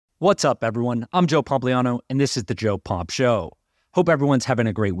What's up, everyone? I'm Joe Pompliano, and this is the Joe Pomp Show. Hope everyone's having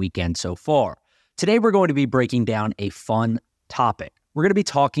a great weekend so far. Today, we're going to be breaking down a fun topic. We're going to be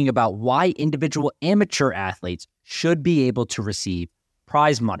talking about why individual amateur athletes should be able to receive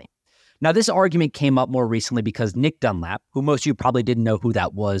prize money. Now, this argument came up more recently because Nick Dunlap, who most of you probably didn't know who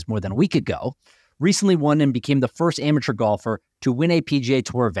that was more than a week ago, recently won and became the first amateur golfer to win a PGA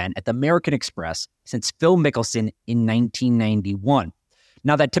Tour event at the American Express since Phil Mickelson in 1991.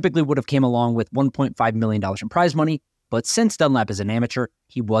 Now, that typically would have came along with $1.5 million in prize money, but since Dunlap is an amateur,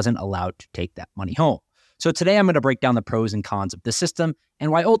 he wasn't allowed to take that money home. So today I'm going to break down the pros and cons of the system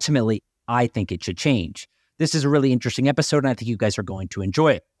and why ultimately I think it should change. This is a really interesting episode, and I think you guys are going to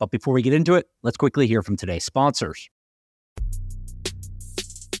enjoy it. But before we get into it, let's quickly hear from today's sponsors.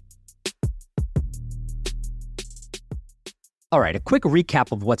 All right, a quick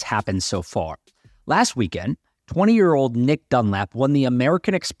recap of what's happened so far. Last weekend, 20-year-old Nick Dunlap won the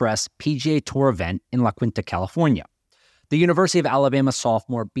American Express PGA Tour event in La Quinta, California. The University of Alabama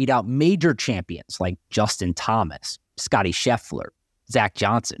sophomore beat out major champions like Justin Thomas, Scottie Scheffler, Zach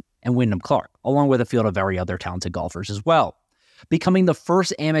Johnson, and Wyndham Clark, along with a field of very other talented golfers as well, becoming the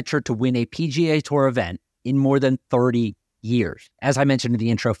first amateur to win a PGA Tour event in more than 30 years. As I mentioned in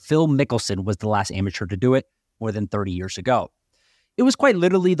the intro, Phil Mickelson was the last amateur to do it more than 30 years ago. It was quite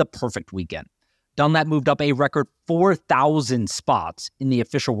literally the perfect weekend. Dunlap moved up a record 4,000 spots in the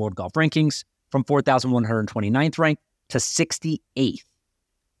official World Golf Rankings from 4,129th rank to 68th.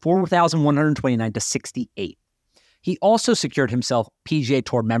 4,129 to 68th. He also secured himself PGA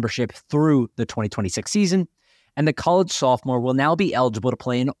Tour membership through the 2026 season, and the college sophomore will now be eligible to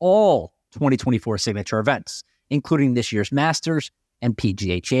play in all 2024 signature events, including this year's Masters and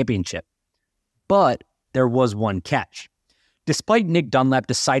PGA Championship. But there was one catch. Despite Nick Dunlap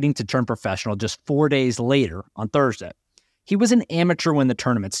deciding to turn professional just 4 days later on Thursday, he was an amateur when the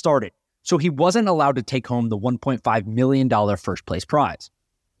tournament started, so he wasn't allowed to take home the $1.5 million first place prize.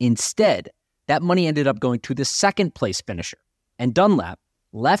 Instead, that money ended up going to the second place finisher, and Dunlap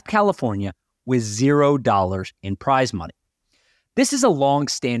left California with $0 in prize money. This is a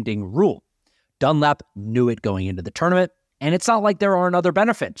long-standing rule. Dunlap knew it going into the tournament, and it's not like there aren't other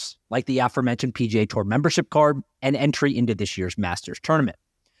benefits, like the aforementioned PGA Tour membership card and entry into this year's Masters tournament.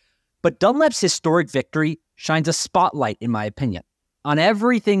 But Dunlap's historic victory shines a spotlight, in my opinion, on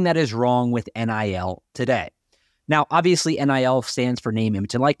everything that is wrong with NIL today. Now, obviously, NIL stands for name,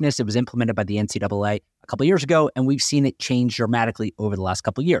 image, and likeness. It was implemented by the NCAA a couple of years ago, and we've seen it change dramatically over the last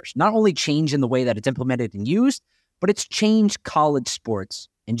couple of years. Not only change in the way that it's implemented and used, but it's changed college sports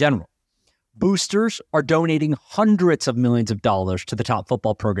in general. Boosters are donating hundreds of millions of dollars to the top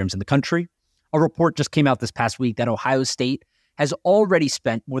football programs in the country. A report just came out this past week that Ohio State has already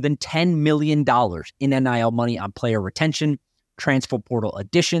spent more than $10 million in NIL money on player retention, transfer portal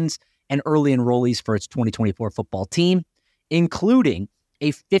additions, and early enrollees for its 2024 football team, including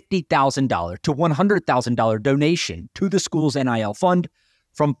a $50,000 to $100,000 donation to the school's NIL fund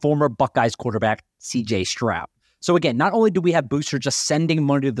from former Buckeyes quarterback C.J. Stroud. So again, not only do we have boosters just sending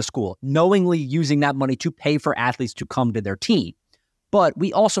money to the school, knowingly using that money to pay for athletes to come to their team, but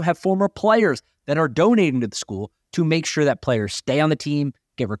we also have former players that are donating to the school to make sure that players stay on the team,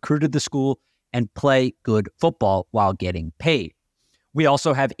 get recruited to the school, and play good football while getting paid. We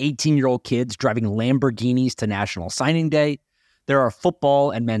also have 18-year-old kids driving Lamborghinis to National Signing Day. There are football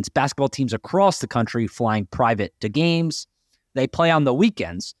and men's basketball teams across the country flying private to games. They play on the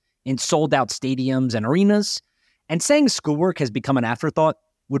weekends in sold-out stadiums and arenas. And saying schoolwork has become an afterthought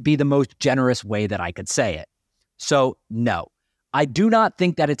would be the most generous way that I could say it. So, no, I do not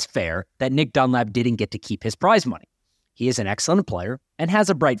think that it's fair that Nick Dunlap didn't get to keep his prize money. He is an excellent player and has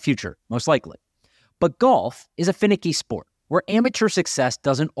a bright future, most likely. But golf is a finicky sport where amateur success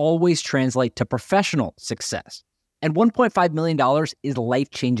doesn't always translate to professional success. And $1.5 million is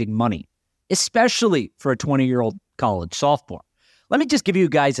life-changing money, especially for a 20-year-old college sophomore. Let me just give you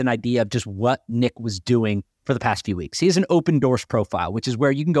guys an idea of just what Nick was doing for the past few weeks. He has an open doors profile, which is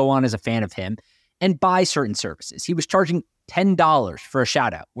where you can go on as a fan of him and buy certain services. He was charging $10 for a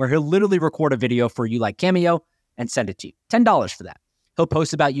shout out, where he'll literally record a video for you like Cameo and send it to you. $10 for that. He'll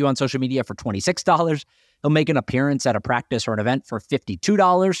post about you on social media for $26. He'll make an appearance at a practice or an event for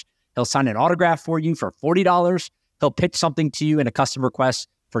 $52. He'll sign an autograph for you for $40. He'll pitch something to you in a custom request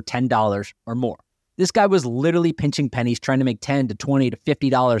for $10 or more. This guy was literally pinching pennies trying to make $10 to $20 to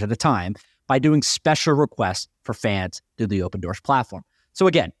 $50 at a time by doing special requests for fans through the Open Doors platform. So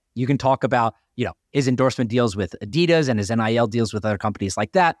again, you can talk about, his endorsement deals with Adidas and his NIL deals with other companies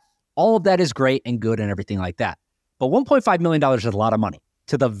like that. All of that is great and good and everything like that. But $1.5 million is a lot of money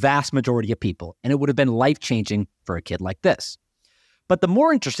to the vast majority of people, and it would have been life-changing for a kid like this. But the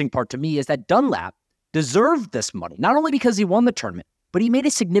more interesting part to me is that Dunlap deserved this money, not only because he won the tournament, but he made a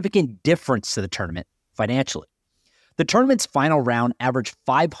significant difference to the tournament financially. The tournament's final round averaged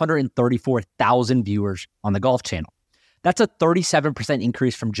 534,000 viewers on the Golf Channel. That's a 37%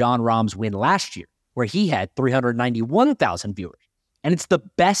 increase from Jon Rahm's win last year, where he had 391,000 viewers. And it's the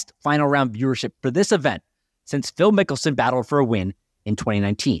best final round viewership for this event since Phil Mickelson battled for a win in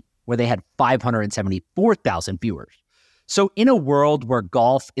 2019, where they had 574,000 viewers. So in a world where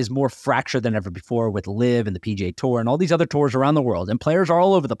golf is more fractured than ever before with LIV and the PGA Tour and all these other tours around the world, and players are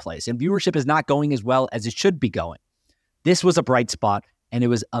all over the place, and viewership is not going as well as it should be going, this was a bright spot, and it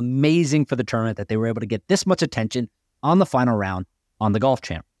was amazing for the tournament that they were able to get this much attention on the final round on the Golf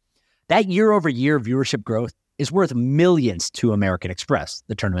Channel. That year-over-year viewership growth is worth millions to American Express,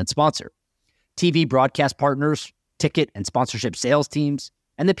 the tournament sponsor. TV broadcast partners, ticket and sponsorship sales teams,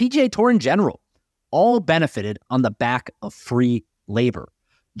 and the PGA Tour in general all benefited on the back of free labor,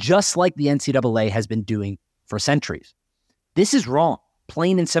 just like the NCAA has been doing for centuries. This is wrong,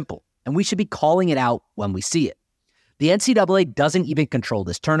 plain and simple, and we should be calling it out when we see it. The NCAA doesn't even control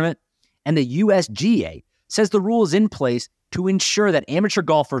this tournament, and the USGA says the rule is in place to ensure that amateur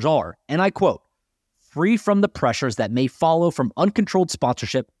golfers are, and I quote, free from the pressures that may follow from uncontrolled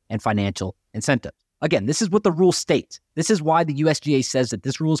sponsorship and financial incentives. Again, this is what the rule states. This is why the USGA says that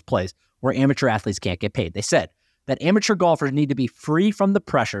this rule is placed where amateur athletes can't get paid. They said that amateur golfers need to be free from the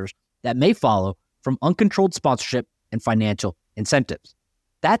pressures that may follow from uncontrolled sponsorship and financial incentives.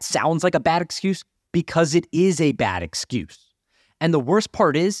 That sounds like a bad excuse because it is a bad excuse. And the worst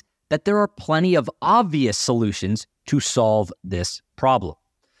part is that there are plenty of obvious solutions to solve this problem.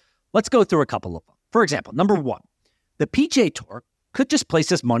 Let's go through a couple of them. For example, number one, the PGA Tour could just place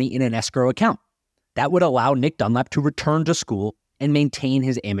this money in an escrow account. That would allow Nick Dunlap to return to school and maintain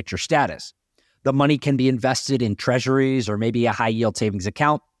his amateur status. The money can be invested in treasuries or maybe a high-yield savings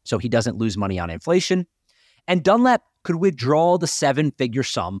account so he doesn't lose money on inflation. And Dunlap could withdraw the seven-figure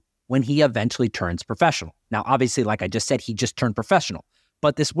sum when he eventually turns professional. Now, obviously, like I just said, he just turned professional,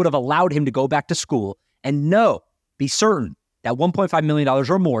 but this would have allowed him to go back to school and be certain that $1.5 million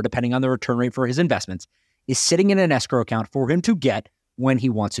or more, depending on the return rate for his investments, is sitting in an escrow account for him to get when he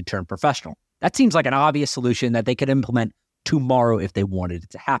wants to turn professional. That seems like an obvious solution that they could implement tomorrow if they wanted it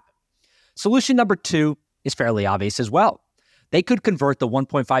to happen. Solution number two is fairly obvious as well. They could convert the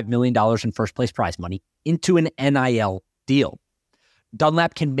 $1.5 million in first place prize money into an NIL deal.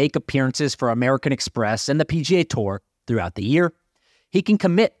 Dunlap can make appearances for American Express and the PGA Tour throughout the year. He can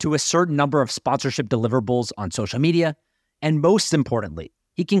commit to a certain number of sponsorship deliverables on social media. And most importantly,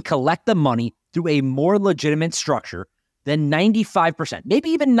 he can collect the money through a more legitimate structure than 95%, maybe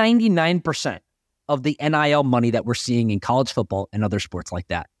even 99% of the NIL money that we're seeing in college football and other sports like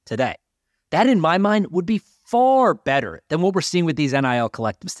that today. That, in my mind, would be far better than what we're seeing with these NIL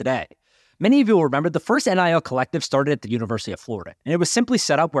collectives today. Many of you will remember the first NIL collective started at the University of Florida, and it was simply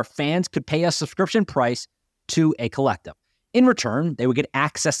set up where fans could pay a subscription price to a collective. In return, they would get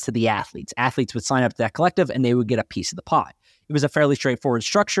access to the athletes. Athletes would sign up to that collective, and they would get a piece of the pie. It was a fairly straightforward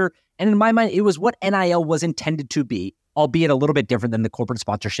structure, and in my mind, it was what NIL was intended to be, albeit a little bit different than the corporate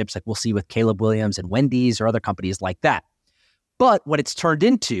sponsorships like we'll see with Caleb Williams and Wendy's or other companies like that. But what it's turned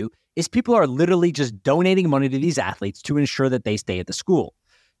into is people are literally just donating money to these athletes to ensure that they stay at the school.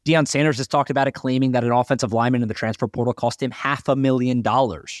 Deion Sanders has talked about it, claiming that an offensive lineman in the transfer portal cost him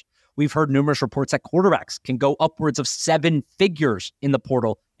 $500,000. We've heard numerous reports that quarterbacks can go upwards of seven figures in the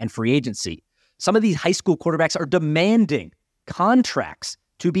portal and free agency. Some of these high school quarterbacks are demanding contracts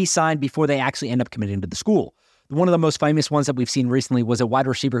to be signed before they actually end up committing to the school. One of the most famous ones that we've seen recently was a wide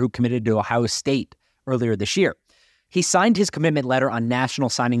receiver who committed to Ohio State earlier this year. He signed his commitment letter on National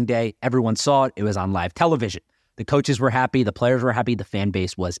Signing Day. Everyone saw it. It was on live television. The coaches were happy. The players were happy. The fan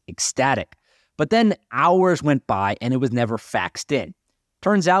base was ecstatic. But then hours went by and it was never faxed in.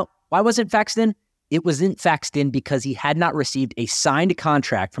 Turns out, why wasn't it faxed in? It wasn't faxed in because he had not received a signed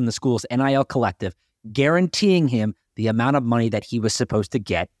contract from the school's NIL collective guaranteeing him the amount of money that he was supposed to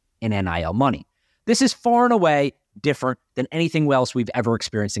get in NIL money. This is far and away different than anything else we've ever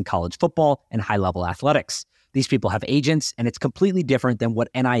experienced in college football and high-level athletics. These people have agents, and it's completely different than what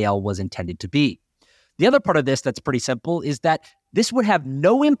NIL was intended to be. The other part of this that's pretty simple is that this would have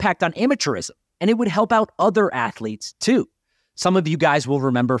no impact on amateurism, and it would help out other athletes too. Some of you guys will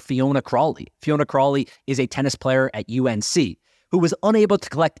remember Fiona Crawley. Fiona Crawley is a tennis player at UNC who was unable to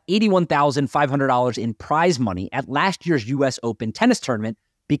collect $81,500 in prize money at last year's U.S. Open tennis tournament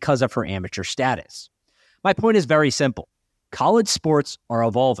because of her amateur status. My point is very simple. College sports are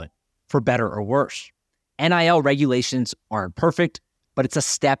evolving, for better or worse. NIL regulations aren't perfect, but it's a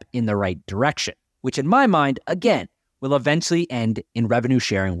step in the right direction, which in my mind, again, will eventually end in revenue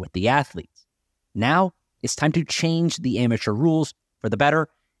sharing with the athletes. Now, it's time to change the amateur rules for the better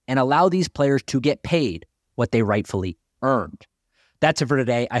and allow these players to get paid what they rightfully earned. That's it for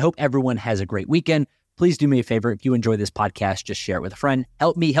today. I hope everyone has a great weekend. Please do me a favor. If you enjoy this podcast, just share it with a friend.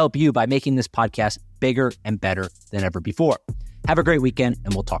 Help me help you by making this podcast bigger and better than ever before. Have a great weekend,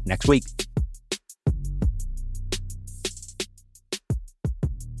 and we'll talk next week.